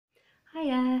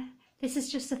Hiya, this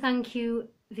is just a thank you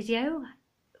video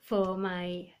for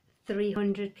my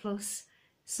 300 plus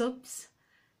subs.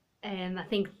 I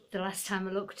think the last time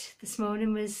I looked this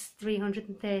morning was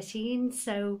 313,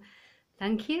 so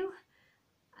thank you.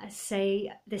 I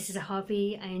say this is a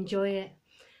hobby, I enjoy it,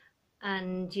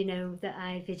 and you know that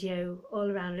I video all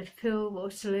around Liverpool,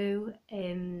 Waterloo,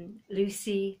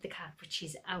 Lucy the cat, but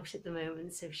she's out at the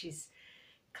moment, so she's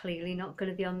clearly not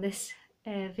going to be on this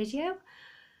video.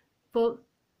 But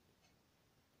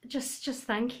just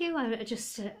thank you. I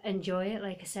just enjoy it.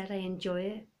 Like I said, I enjoy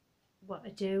it, what I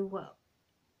do.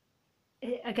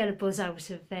 I get a buzz out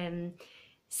of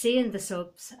seeing the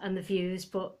subs and the views,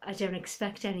 but I don't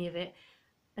expect any of it.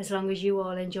 As long as you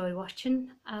all enjoy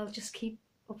watching, I'll just keep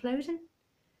uploading.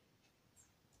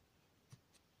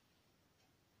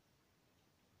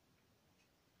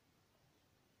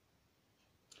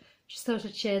 Just thought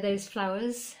I'd share those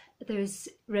flowers, those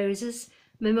roses.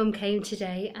 My mum came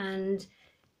today and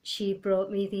she brought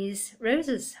me these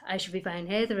roses. I should be buying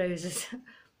her the roses,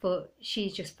 but she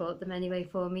just bought them anyway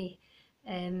for me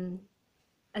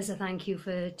as a thank you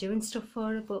for doing stuff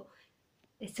for her, but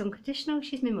it's unconditional,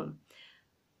 she's my mum.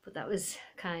 But that was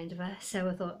kind of her, so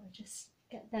I thought I'd just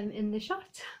get them in the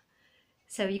shot.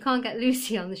 So you can't get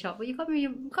Lucy on the shot, but you got me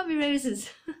roses.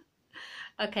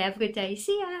 Okay, have a good day,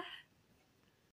 see ya!